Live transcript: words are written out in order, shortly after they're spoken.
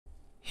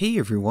Hey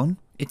everyone,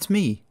 it's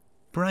me,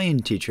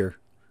 Bryan teacher,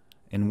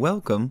 and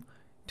welcome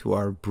to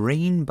our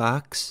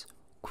BrainBox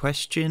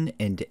question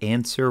and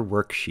answer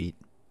worksheet,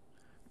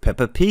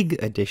 Peppa Pig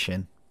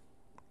edition.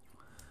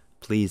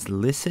 Please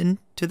listen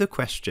to the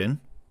question,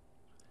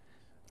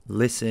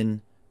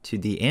 listen to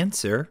the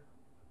answer,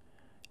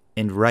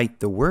 and write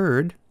the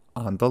word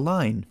on the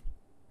line.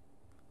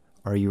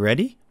 Are you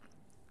ready?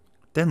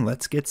 Then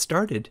let's get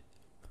started.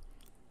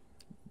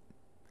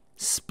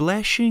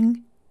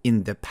 Splashing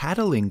in the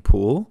paddling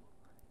pool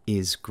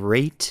is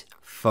great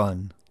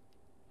fun.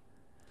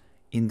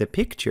 In the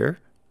picture,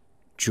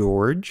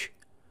 George,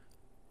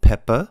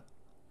 Peppa,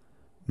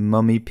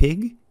 Mummy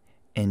Pig,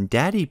 and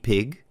Daddy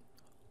Pig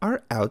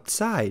are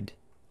outside.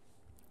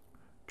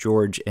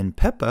 George and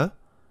Peppa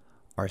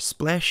are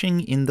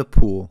splashing in the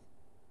pool.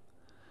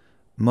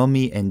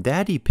 Mummy and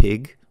Daddy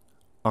Pig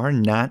are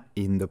not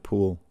in the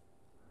pool.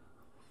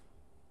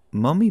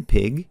 Mummy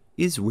Pig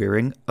is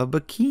wearing a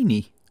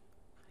bikini,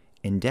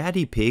 and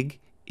Daddy Pig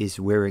is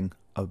wearing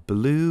a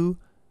blue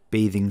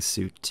bathing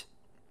suit.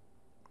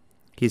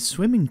 His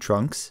swimming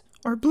trunks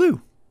are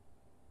blue.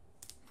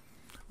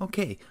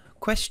 Okay,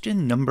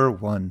 question number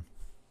 1.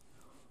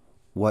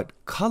 What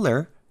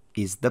color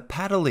is the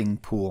paddling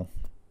pool?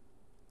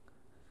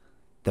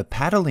 The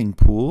paddling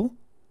pool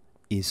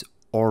is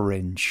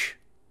orange.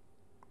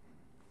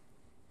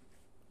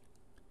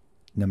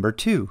 Number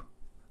 2.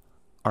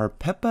 Are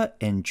Peppa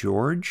and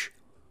George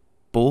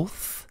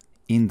both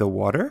in the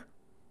water?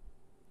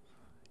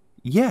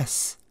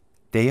 Yes,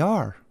 they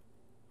are.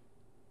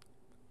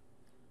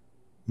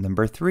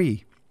 Number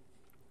 3.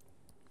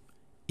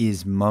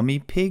 Is Mummy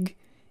Pig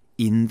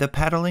in the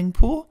paddling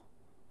pool?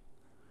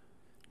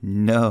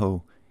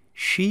 No,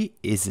 she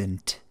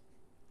isn't.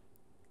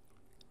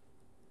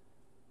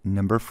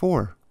 Number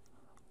 4.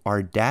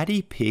 Are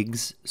Daddy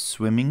Pig's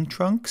swimming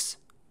trunks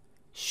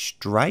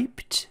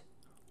striped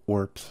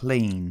or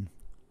plain?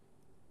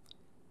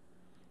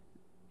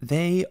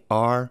 They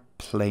are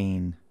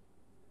plain.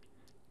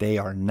 They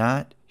are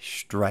not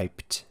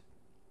striped.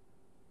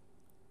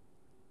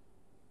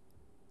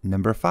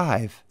 Number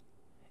 5.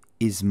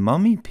 Is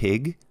Mummy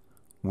Pig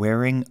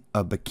wearing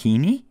a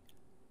bikini?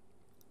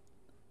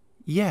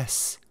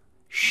 Yes,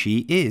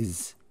 she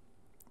is.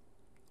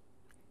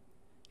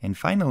 And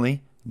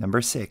finally,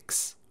 number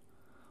 6.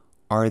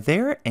 Are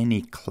there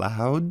any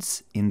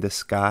clouds in the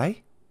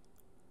sky?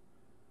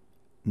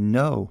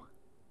 No,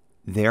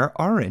 there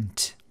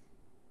aren't.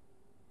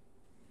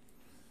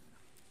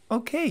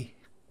 Okay.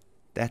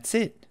 That's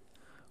it.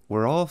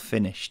 We're all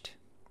finished.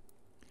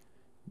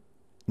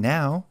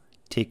 Now,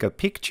 take a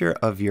picture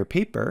of your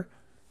paper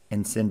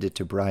and send it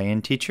to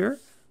Bryan teacher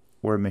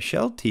or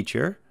Michelle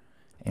teacher,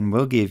 and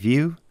we'll give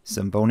you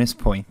some bonus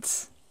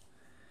points.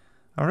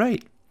 All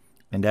right.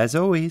 And as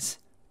always,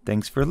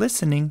 thanks for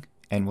listening,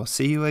 and we'll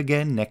see you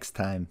again next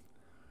time.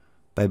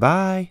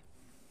 Bye-bye.